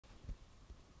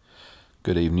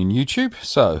Good evening, YouTube.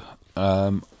 So,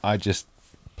 I just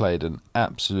played an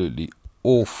absolutely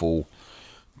awful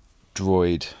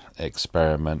droid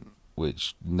experiment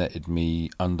which netted me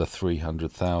under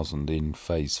 300,000 in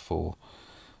phase 4,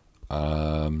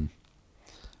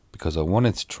 because I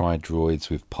wanted to try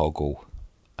droids with Poggle,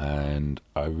 and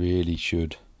I really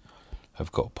should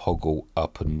have got Poggle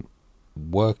up and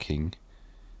working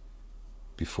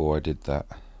before I did that.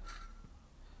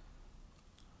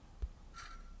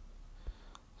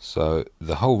 So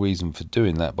the whole reason for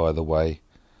doing that, by the way,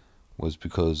 was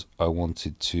because I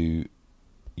wanted to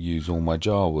use all my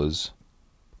JAWAS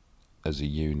as a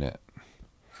unit.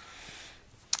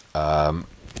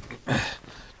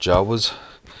 JAWAS,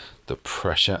 the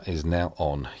pressure is now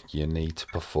on. You need to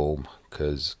perform,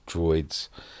 because droids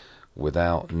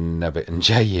without Nebbit and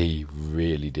JE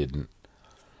really didn't.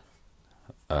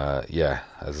 Yeah,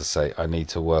 as I say, I need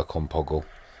to work on Poggle.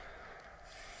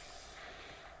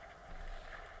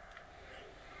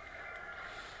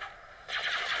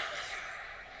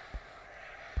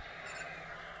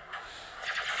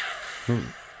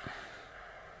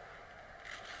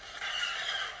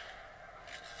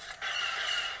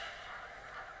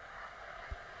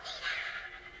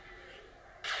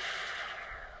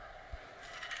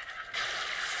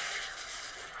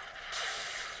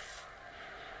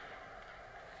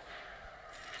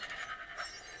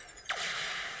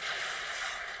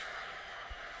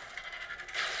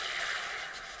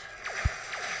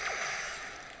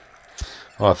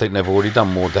 Well, I think they've already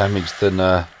done more damage than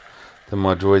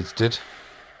my droids did.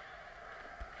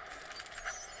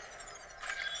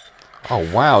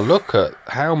 Oh wow, look at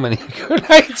how many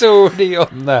grenades are already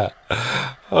on that.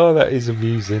 Oh, that is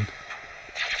amusing.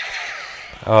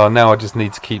 Oh, now I just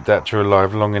need to keep Thatcher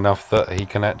alive long enough that he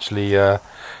can actually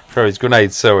throw his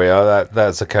grenades. Sorry,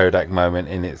 that's a Kodak moment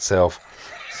in itself.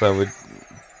 So we'd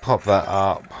pop that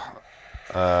up,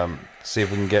 see if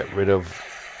we can get rid of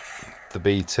the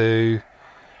B2,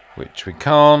 which we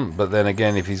can't. But then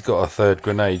again, if he's got a third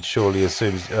grenade, surely as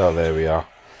soon as... Oh, there we are.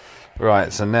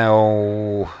 Right, so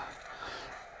now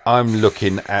I'm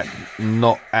looking at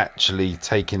not actually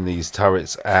taking these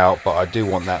turrets out, but I do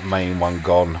want that main one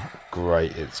gone.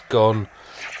 Great, it's gone.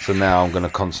 So now I'm going to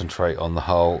concentrate on the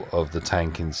hull of the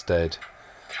tank instead.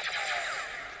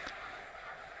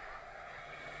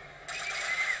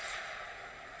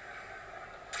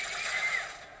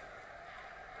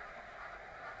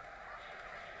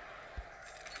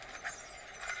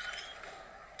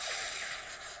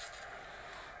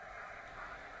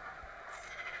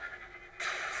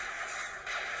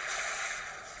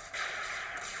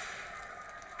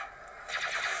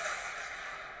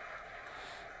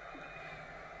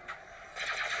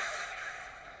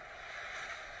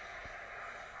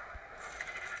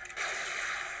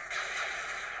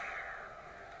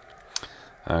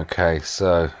 Okay,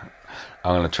 so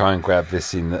I'm going to try and grab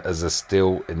this in as a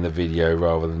still in the video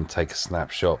rather than take a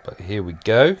snapshot. But here we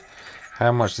go.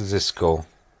 How much does this score?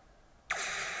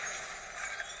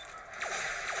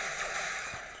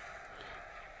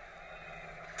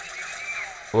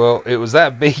 Well, it was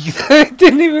that big that it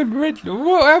didn't even register.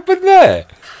 What happened there?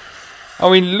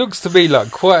 I mean, it looks to me like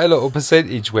quite a lot of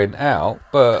percentage went out,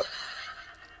 but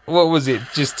what was it?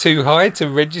 Just too high to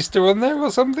register on there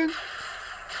or something?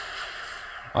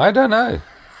 I don't know.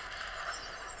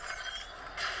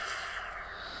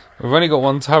 We've only got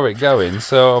one turret going,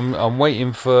 so I'm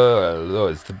waiting for... Oh,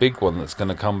 it's the big one that's going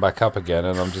to come back up again,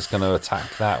 and I'm just going to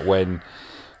attack that when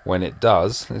it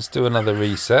does. Let's do another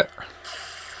reset.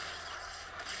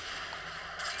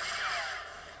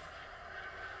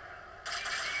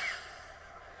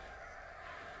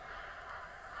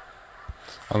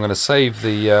 I'm going to save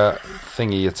the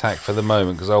thingy attack for the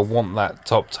moment because I want that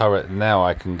top turret. Now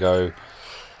I can go...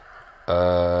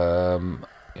 I'm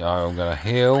going to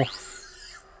heal.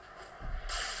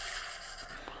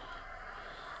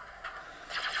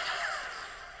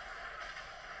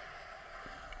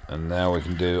 And now we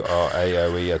can do our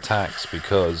AoE attacks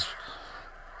because...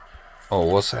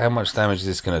 Oh, how much damage is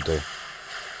this going to do?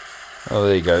 Oh,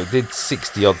 there you go. It did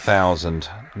 60 odd thousand.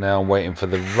 Now I'm waiting for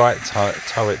the right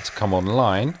turret to come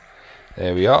online.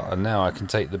 There we are. And now I can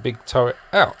take the big turret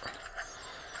out,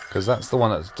 because that's the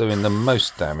one that's doing the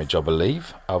most damage, I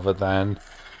believe, other than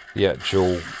the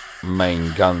actual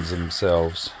main guns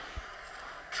themselves.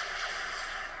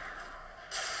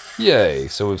 Yay!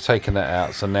 So we've taken that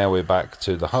out. So now we're back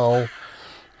to the hull.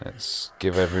 Let's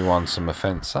give everyone some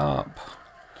offense up.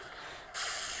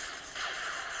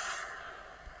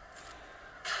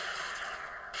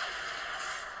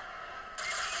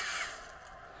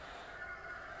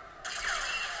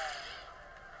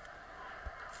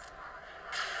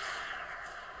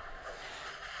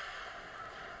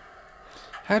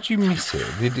 How'd you miss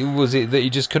it? Was it that you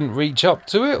just couldn't reach up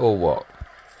to it, or what?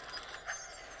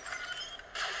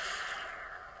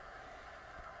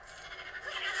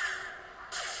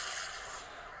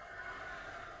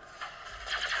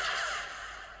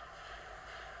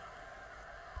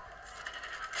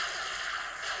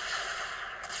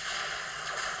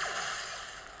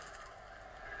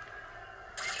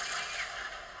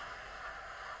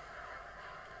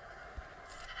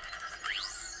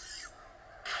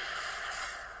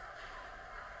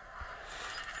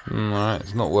 Alright,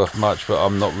 it's not worth much, but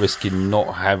I'm not risking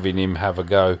not having him have a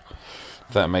go.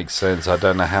 If that makes sense. I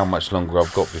don't know how much longer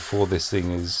I've got before this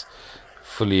thing is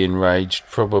fully enraged.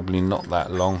 Probably not that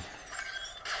long.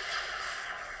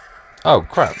 Oh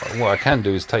crap, what I can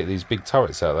do is take these big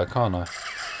turrets out there, can't I?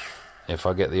 If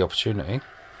I get the opportunity.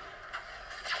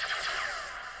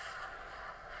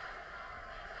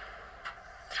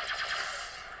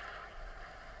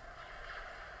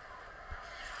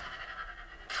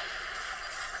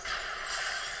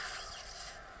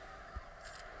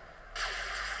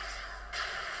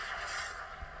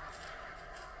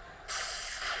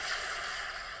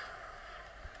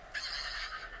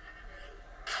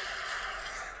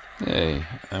 Yay,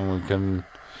 and we can...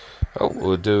 Oh,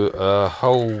 we'll do a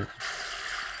whole...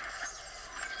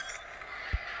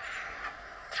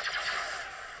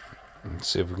 Let's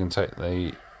see if we can take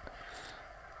the...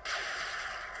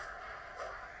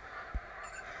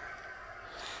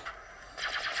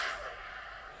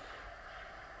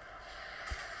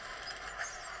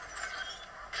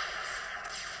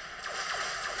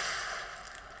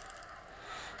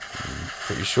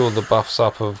 Pretty sure the buffs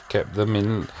up have kept them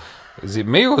in... Is it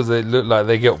me, or does it look like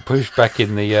they get pushed back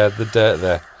in the dirt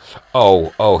there?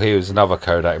 Oh, here's another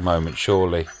Kodak moment,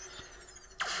 surely.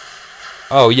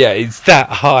 Oh yeah, it's that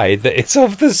high that it's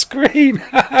off the screen.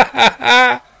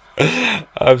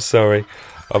 I'm sorry.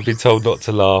 I've been told not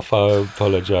to laugh. I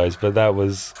apologise, but that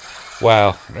was...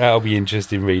 Wow, that'll be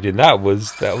interesting reading. That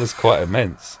was quite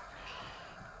immense.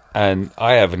 And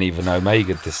I haven't even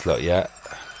Omega'd this lot yet.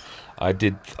 I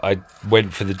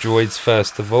went for the droids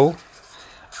first of all.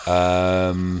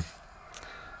 But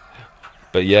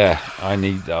yeah, I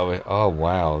need... Oh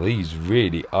wow, these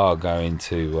really are going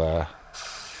to...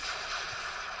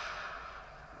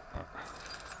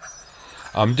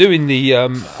 I'm doing the...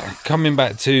 coming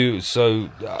back to... So,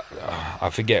 I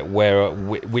forget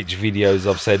which videos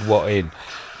I've said what in.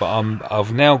 But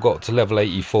I've now got to level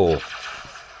 84.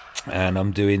 And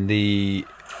I'm doing the...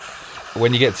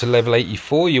 When you get to level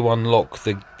 84, you unlock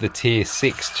the tier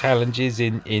 6 challenges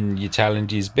in your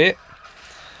challenges bit.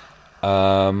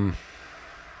 You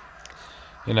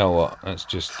know what? Let's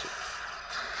just...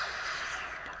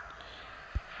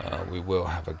 we will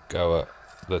have a go at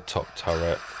the top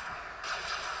turret.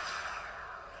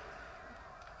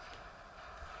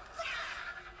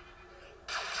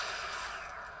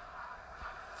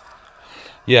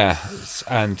 Yeah,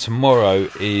 and tomorrow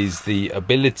is the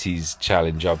abilities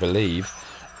challenge, I believe,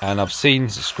 and I've seen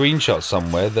screenshots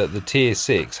somewhere that the tier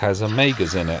 6 has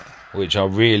Omegas in it, which I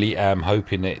really am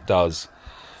hoping it does,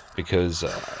 because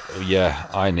yeah,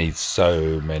 I need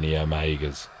so many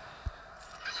Omegas.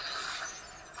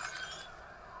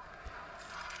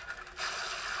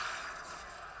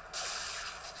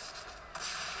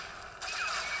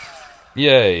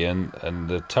 Yay, and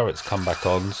the turrets come back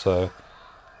on, so...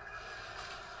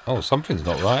 Oh, something's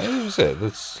not right. Who was it? The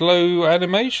slow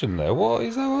animation there. What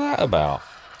is all that about?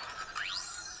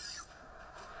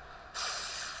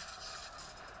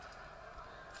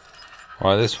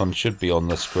 Right, this one should be on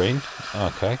the screen.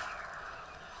 Okay.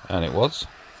 And it was.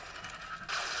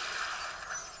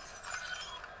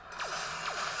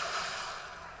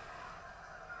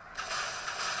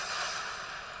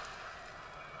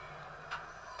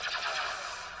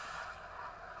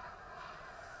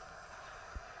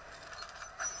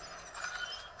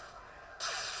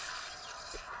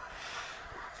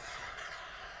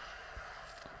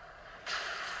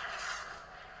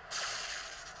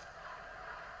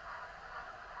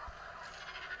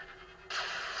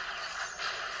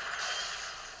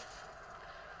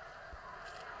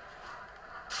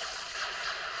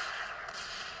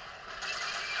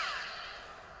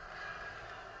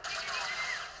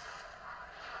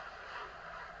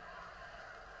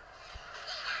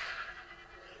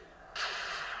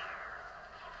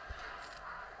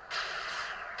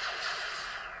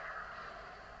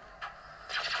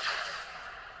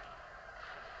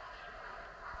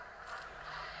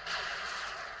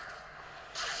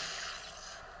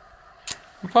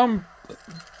 If I'm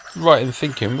right in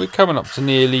thinking, we're coming up to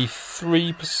nearly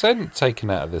 3% taken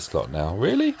out of this lot now.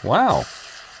 Really? Wow.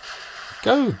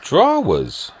 Go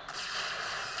JAWAS.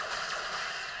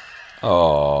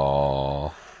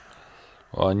 Oh,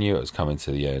 well, I knew it was coming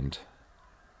to the end.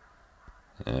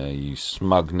 You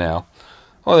smug now.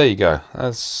 Oh, there you go.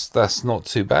 That's not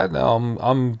too bad. Now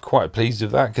I'm quite pleased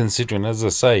with that, considering, as I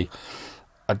say,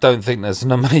 I don't think there's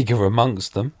an Omega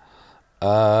amongst them.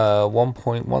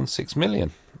 1.16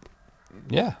 million.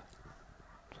 Yeah.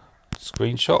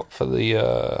 Screenshot for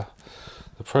the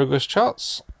progress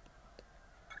charts,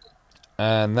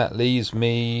 and that leaves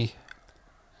me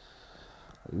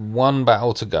one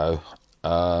battle to go.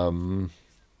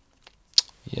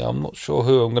 Yeah, I'm not sure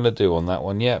who I'm going to do on that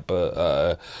one yet,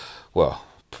 but well,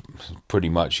 pretty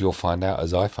much you'll find out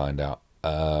as I find out.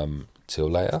 Till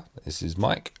later. This is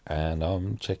Mike, and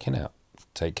I'm checking out.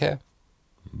 Take care.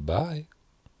 Bye.